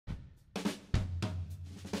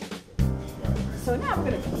so now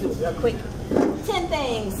we're gonna do a quick 10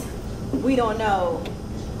 things we don't know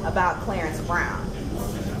about Clarence Brown.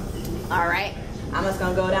 All right, I'm just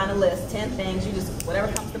gonna go down the list. 10 things. You just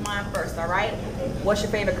whatever comes to mind first. All right. What's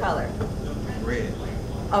your favorite color? Red.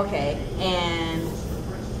 Okay. And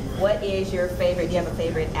what is your favorite? Do you have a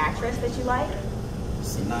favorite actress that you like?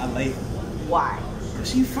 Sanaa Lathan. Why?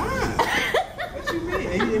 She fine. What you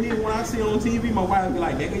mean? And then when I see her on TV, my wife be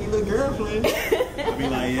like, "Nigga, you little girlfriend." I be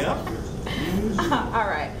like, "Yeah." All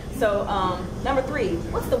right. So number 3.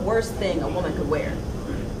 What's the worst thing a woman could wear?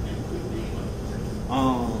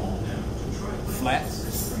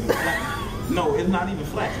 Flats. No, it's not even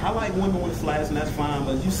flats. I like women with flats, and that's fine.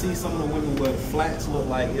 But you see some of the women with flats look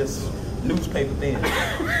like it's newspaper thin. You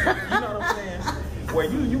know what I'm saying? Where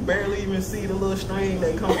you barely even see the little string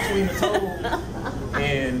that comes between the toes.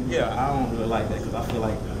 And yeah, I don't really like that because I feel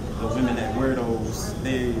like the women that wear those,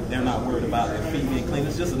 they're not worried about their feet being clean.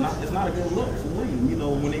 It's just not a good look for women. You know,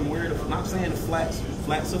 when they wear the, I'm not saying the flats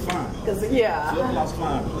are fine. Cause yeah, flip flops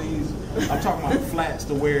fine, please. I'm talking about flats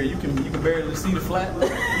to where you can barely see the flat.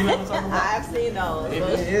 You know what I'm talking about? I've seen those.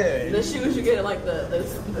 Yeah. The shoes you get at like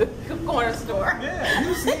the corner store. Yeah,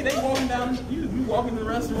 you see they walking down. You walk in the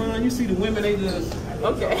restaurant, you see the women. They just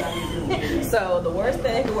okay. So the worst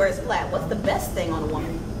thing they can wear is flat. What's the best thing on a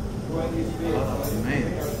woman? Oh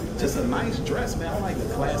man, just a nice dress, man. I like a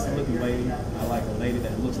classy looking lady. I like a lady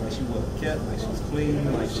that looks like she was kept, like she's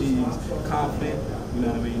clean, like she's confident. You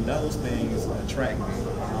know what I mean? Those things attract me.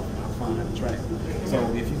 I find it attractive. So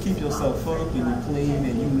if you keep yourself up and you're clean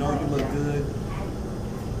and you know you look good,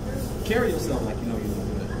 carry yourself like you know you look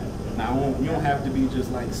good. Now you don't have to be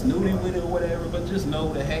just like snooty with it or whatever, but just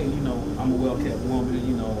know that hey, you know I'm a well-kept woman.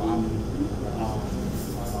 You know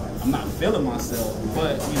I'm not feeling myself,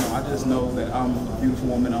 but you know I just know that I'm a beautiful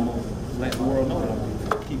woman. I'm gonna let the world know that I'm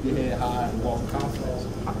beautiful. Keep your head high and walk with confidence.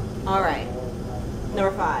 All right,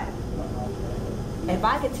 number 5. If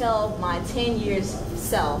I could tell my 10 years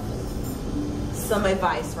self some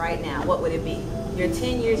advice right now, what would it be? Your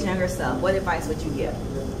 10 years younger self, what advice would you give?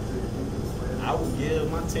 I would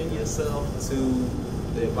give my 10-year self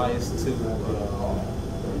the advice to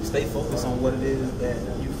stay focused on what it is that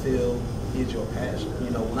you feel is your passion.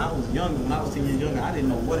 You know, when I was 10 years younger, I didn't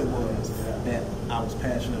know what it was that I was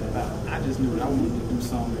passionate about. I just knew that I wanted to do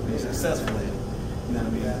something to be successful at it. You know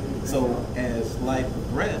what I mean? So as life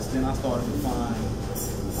progressed, then I started to find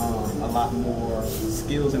a lot more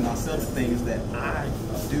skills in myself, things that I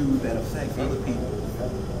do that affect other people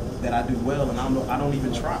that I do well, and I don't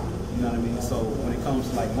even try. You know what I mean? So when it comes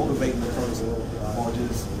to like motivating a person or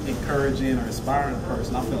just encouraging or inspiring a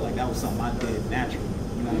person, I felt like that was something I did naturally.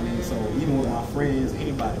 You know what I mean? So even with my friends,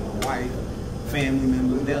 anybody, my wife, family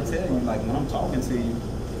members, they'll tell you like when I'm talking to you,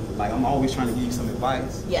 like I'm always trying to give you some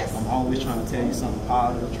advice. Yes. I'm always trying to tell you something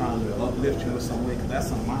positive, trying to uplift you in some way, because that's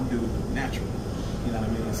something I do naturally. You know what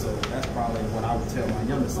I mean? So that's probably what I would tell my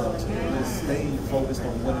younger self to just stay focused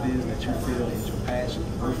on what it is that you feel is your passion,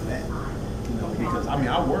 worth that. You know, because I mean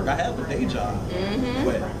I have a day job,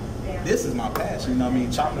 but this is my passion. You know what I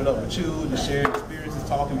mean? Chopping it up with you, just sharing experiences,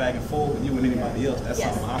 talking back and forth with you and anybody else. That's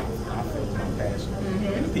something I feel is my passion.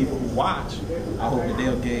 And the people who watch, I hope that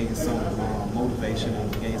they'll gain some motivation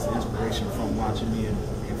and gain some inspiration from watching me and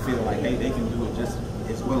feel like, hey, they can do it just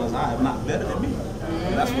as well as I, if not better than me.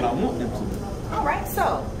 And that's what I want them to do. All right,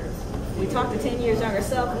 so we talked to 10 years younger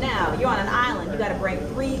self. Now you're on an island. You got to bring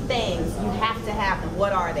 3 things. You have to have them.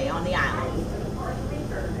 What are they on the island?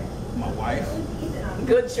 My wife.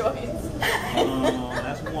 Good choice.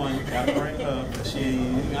 That's one. Gotta bring her. She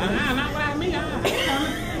not like me.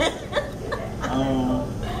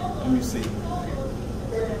 Let me see.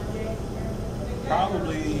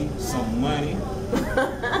 Probably some money.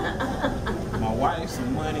 My wife,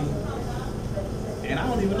 some money. And I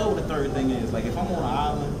don't even know what the third thing is. Like if I'm on an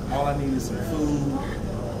island, all I need is some food.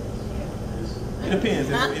 It depends.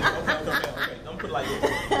 Okay. Don't put it like this.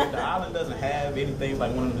 If the island doesn't have anything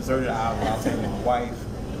like one of the deserted islands, I'll take my wife,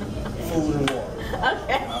 food and water.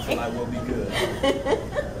 Okay. I feel like we'll be good.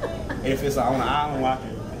 If it's on an island where I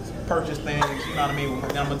can purchase things, you know what I mean?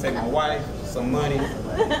 Then I'm gonna take my wife, some money,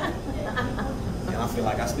 and I feel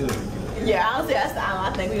like I still be good. Yeah, honestly, that's the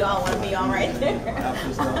island I think we all want to be on right there.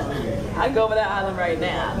 I go over that island right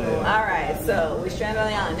now. Yeah. All right, so we're stranded on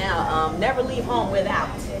the island now. Never leave home without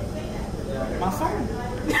my phone.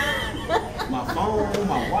 My phone,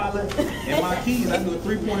 my wallet, and my keys. I do a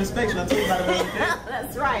 3-point inspection. I told you about it the other day.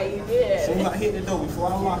 That's right, you did. As soon as I hit the door,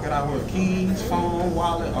 before I lock it, I wear keys, phone,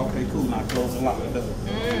 wallet. Okay, cool. Now close and lock the door.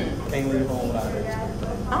 Can't leave home without it.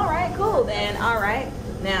 All right, cool then. All right.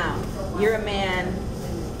 Now, you're a man.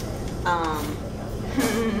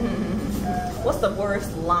 What's the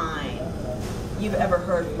worst line you've ever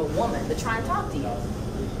heard from a woman to try and talk to you?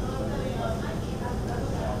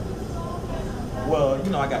 Well, you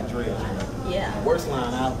know, I got dreads. Right? Yeah. The worst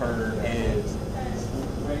line I've heard is,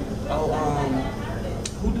 "Oh,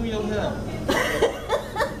 who do your hair?"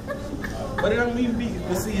 But it don't even be.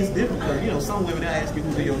 But see, it's different because, you know, some women that ask you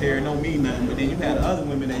who do your hair, it don't mean nothing. But then you have other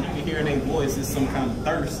women that you can hear in their voice is some kind of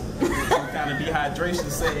thirst, some kind of dehydration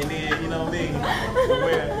setting in. You know what I mean? But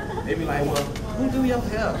where they be like, "Well, who do your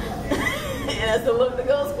hair?" And that's the look that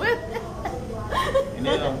goes with it. And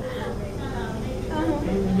then,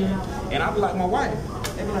 and I be like, my wife.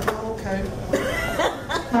 They be like, "Oh, okay."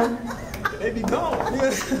 They be gone.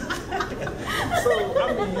 So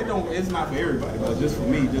I mean, it's not for everybody, but just for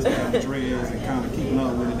me, just kind of dreads and kind of keeping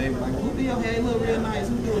up with it. They be like, "Who do your hair? They look real nice.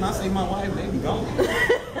 Who do?" And I say, my wife. They be gone.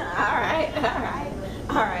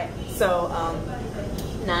 All right. So,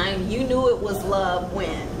 9, you knew it was love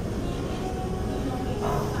when?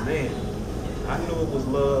 Oh man, I knew it was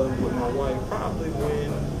love with my wife probably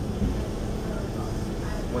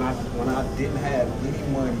when I didn't have any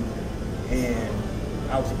money and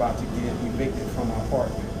I was about to get evicted from my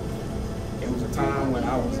apartment. It was a time when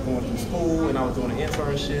I was going through school and I was doing an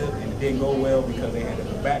internship and it didn't go well because they had a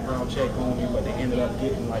background check on me, but they ended up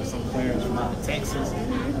getting like some clearance from out of Texas.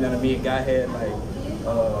 You know what I mean? Guy had like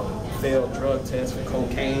failed drug tests for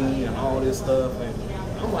cocaine and all this stuff, and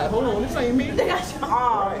I'm like, hold on, this ain't me. Oh,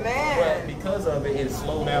 right. Man. But because of it, it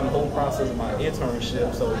slowed down the whole process of my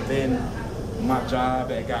internship. So then my job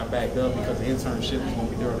had got backed up because the internship was going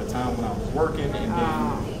to be during the time when I was working, and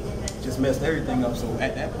then just messed everything up. So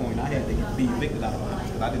at that point, I had to be evicted out of my house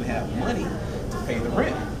because I didn't have money to pay the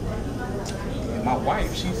rent. And my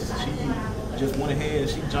wife, she just went ahead,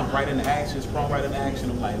 she jumped right into action, sprung right into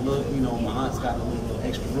action. I'm like, look, you know, my aunt's got a little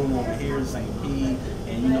extra room over here in St. Pete,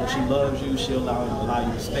 and you know, she loves you, she'll allow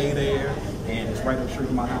you to stay there, and it's right up the street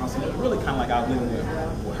from my house. And it was really kind of like I was living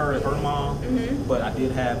with her and her mom, but I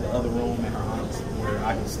did have the other room at her aunt's where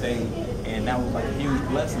I could stay, and that was like a huge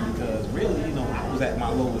blessing because really, you know, I was at my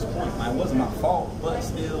lowest point. Like, it wasn't my fault, but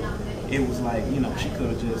still, it was like, you know, she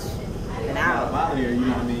could have just got out of there, you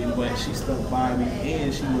know what I mean? But she stuck by me,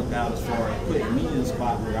 and she looked out as far as putting me in a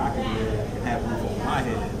spot where I could live and have a roof over my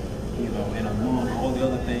head, you know, and among all the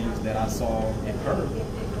other things that I saw in her,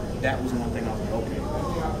 that was one thing I was like, okay,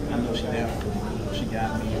 I know she there for me. She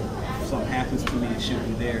got me. If something happens to me, she'll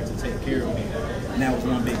be there to take care of me. And that was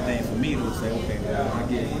one big thing for me to say, okay, well, I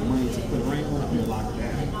get money to put a ring on, I'm gonna lock it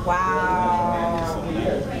down. Wow.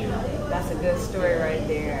 That's a good story right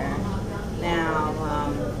there. Now,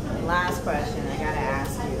 last question I gotta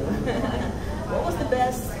ask you. What was the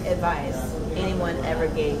best advice anyone ever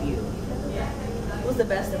gave you? What was the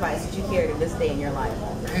best advice that you carry to this day in your life?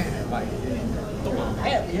 Man, like, I'm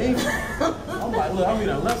happy, ain't you? I'm like, look, I mean,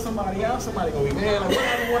 I left somebody out, somebody gonna be mad.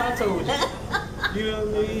 Like, what I told you? You know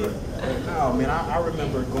what I mean? But no, man, I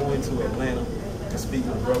remember going to Atlanta to speak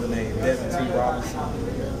with a brother named Desmond T. Robinson.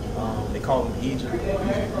 They call him Egypt.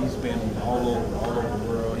 He's been all over the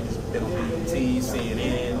world. He's been on BET,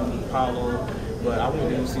 CNN, Apollo. But I went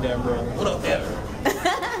to go see that brother. What up, Evan?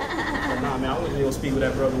 But nah, man, I went to go speak with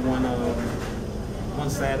that brother one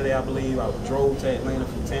Saturday, I believe. I drove to Atlanta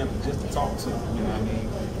from Tampa just to talk to him, you know what I mean?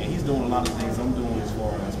 And he's doing a lot of things I'm doing as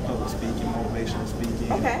far as public speaking, motivational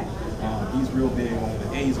speaking. Okay. He's real big on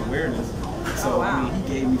the AIDS awareness. So, wow. I mean, he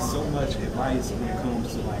gave me so much advice when it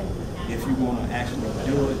comes to, like, if you want to actually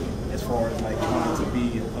do it, as far as, like, trying to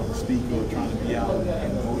be a public speaker or trying to be out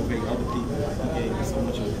and motivate other people. Like, he gave me so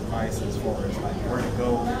much advice as far as, like, where to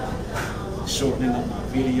go, shortening up my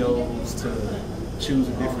videos, to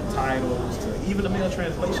choosing different titles, to even the male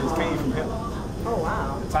translations came from him. Oh,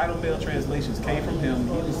 wow. The title male translations came from him.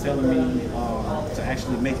 He was telling me to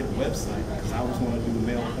actually make it a website because I was going to do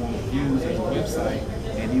male point of views as a website.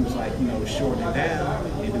 And he was like, you know, shorten it down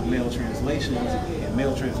and do male translations. And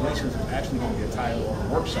male translations was actually going to be a title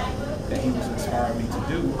of a workshop that he was inspiring me to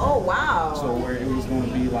do. Oh, wow. So where it was going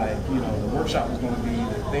to be like, you know, the workshop was going to be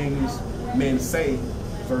the things men say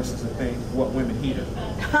versus the thing what women hear.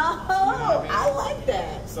 Oh, I like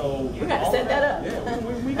that. So we got to set that up. Yeah,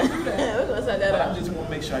 we can do that. We're gonna set that but up. I just want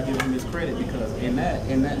to make sure I give him his credit because in that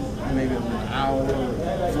maybe an hour,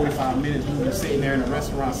 45 minutes, we were sitting there in a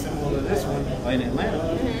restaurant similar to this one in Atlanta,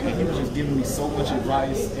 and he was just giving me so much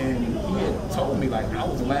advice, and he had told me like I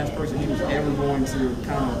was the last person he was ever going to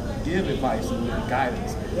kind of give advice and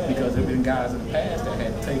guidance because there have been guys in the past that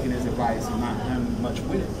had taken his advice and not done much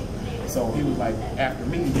with it. So he was like, after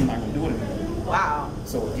me, he's not gonna do it anymore. Wow.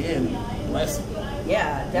 So again, blessing.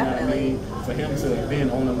 Yeah, definitely. You know what I mean? For him to have been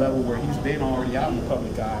on the level where he's been already out in the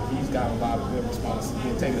public eye, he's got a lot of good responses.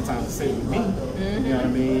 He's taking the time to sit with me, you know what I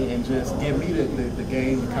mean, and just give me the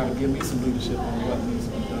game and kind of give me some leadership on what needs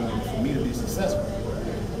to be done for me to be successful.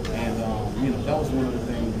 And you know, that was one of the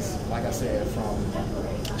things, like I said, from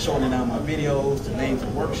shortening out my videos to names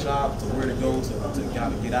of workshops to where to go to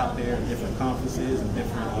kind of get out there at different conferences and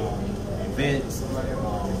different events,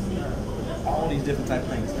 all these different type of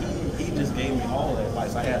things. He just gave me all that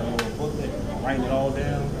advice. I had a little booklet, writing it all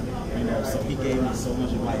down, you know, so he gave me so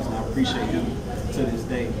much advice, and I appreciate him to this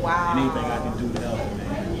day. Wow. Anything I can do to help him,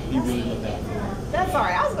 man. He really looked out for me. That's all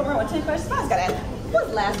right. I was going to run with 10 questions. I just got to ask, what's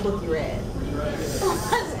the last book you read?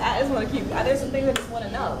 I just want to keep, there's some things I just want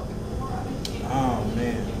to know. Oh,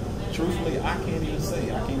 man. Truthfully, I can't even say.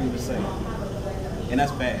 And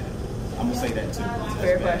that's bad. I'm going to say that, too. That's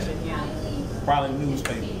Fair bad. question, yeah. Probably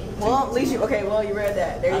newspaper. Well, at least you read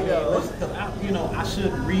that. There you go. I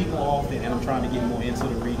should read more often, and I'm trying to get more into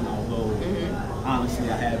the reading, although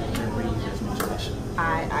honestly I haven't been reading as much as I should.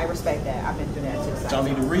 I respect that. I've been through that too. Y'all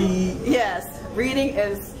need to read. Yes, reading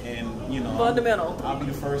is fundamental. I'll be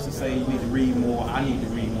the first to say you need to read more. I need to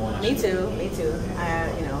read more. Me too.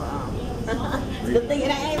 Good thing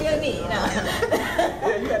it ain't really me,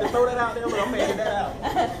 Yeah, you had to throw that out there, but I'm making that out.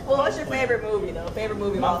 Well, what's your favorite movie, though? Favorite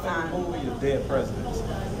movie of all time? My favorite movie is Dead Presidents.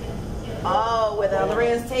 Oh, with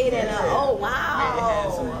Lorenz Tate and oh wow! It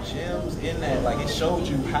had some gems in that. Like, it showed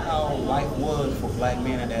you how life was for black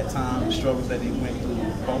men at that time, the struggles that they went through,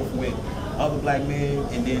 both with other black men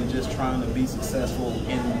and then just trying to be successful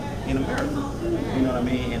in America. You know what I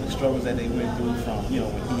mean? And the struggles that they went through from,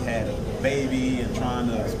 when he had a baby and trying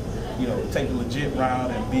to, take the legit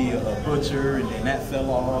route and be a butcher, and then that fell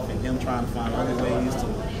off, and him trying to find other ways to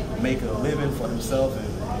make a living for himself and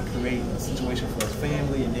create a situation for his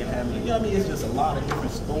family, and then having, it's just a lot of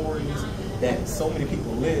different stories that so many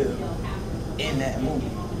people live in that movie.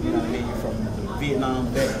 You know what I mean? From the Vietnam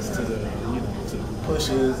vets to the, to the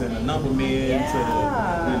Pushers and the Numbermen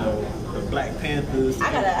to the Black Panthers.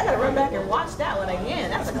 I gotta run back and watch that one again.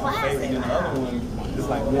 That's a classic. Favorite. And the other one is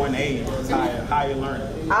like 1A, it's higher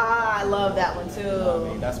learning. Ah, I love that one too.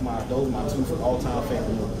 Those are my two all-time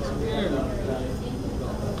favorite movies.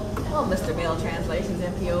 Well, Mr. Mill Translations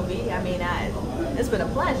and POV. It's been a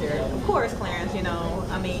pleasure. Of course, Clarence.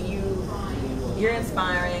 You're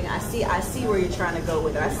inspiring. I see where you're trying to go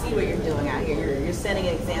with it. I see what you're doing out here. You're setting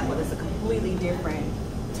an example that's a completely different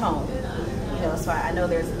tone. So I know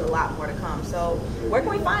there's a lot more to come. So where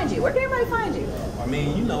can we find you? Where can everybody find you?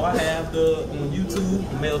 I have on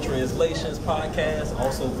YouTube, Male Translations podcast,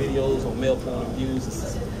 also videos on Male Point of Views.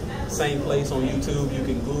 It's the same place on YouTube. You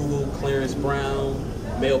can Google Clarence Brown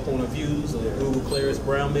Male Point of Views or Google Clarence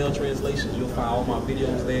Brown Male Translations. You'll find all my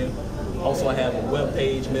videos there. Also, I have a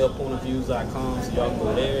webpage, malepointofviews.com, so y'all can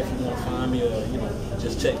go there if you want to find me, or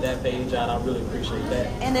just check that page out. I really appreciate that.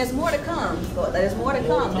 And there's more to come. There's more to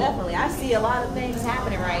come, definitely. I see a lot of things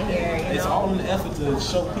happening right here. It's all in the effort to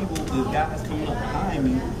show people, the guys coming up behind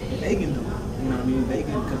me, they can do it. You know what I mean? They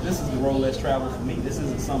can, because this is the road less traveled for me. This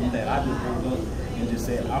isn't something that I just woke up and just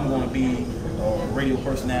said, I'm going to be a radio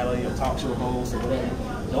personality or talk show host or whatever.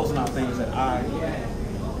 Those are not things that I,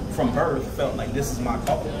 from birth, felt like this is my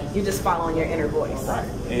call. You're just following your inner voice. Right.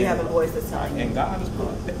 You have a voice that's telling you. And God has put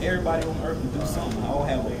everybody on earth to do something. All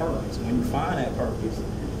have a purpose. When you find that purpose,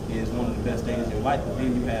 is one of the best days of your life, but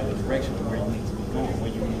then you have a direction to where you need to be going,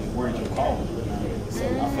 where's your calling. So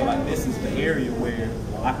I feel like this is the area where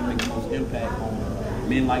I can make the most impact on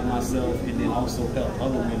men like myself, and then also help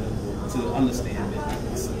other women to understand it.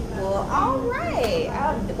 Well, all right.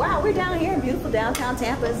 Wow, we're down here in beautiful downtown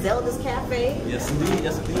Tampa, Zelda's Cafe. Yes, indeed.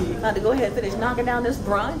 Yes, indeed. About to go ahead and finish knocking down this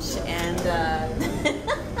brunch, and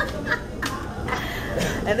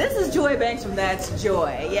and this is Joi Banks from That's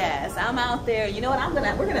Joy. Yes, I'm out there. You know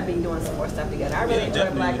what? We're gonna be doing some more stuff together. I really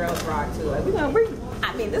enjoy Black Girls Rock too.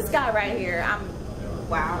 This guy right here.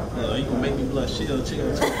 Wow. You gonna make me blush. Chill.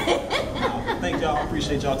 Thank y'all. I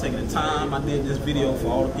appreciate y'all taking the time. I did this video for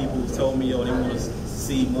all the people who told me, they want to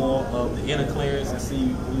see more of the inner Clarence and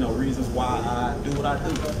see, reasons why I do what I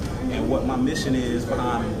do and what my mission is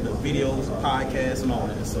behind the videos, the podcasts, and all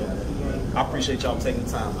that. So I appreciate y'all taking the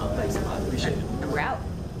time. Thanks a lot. Appreciate it. We're out.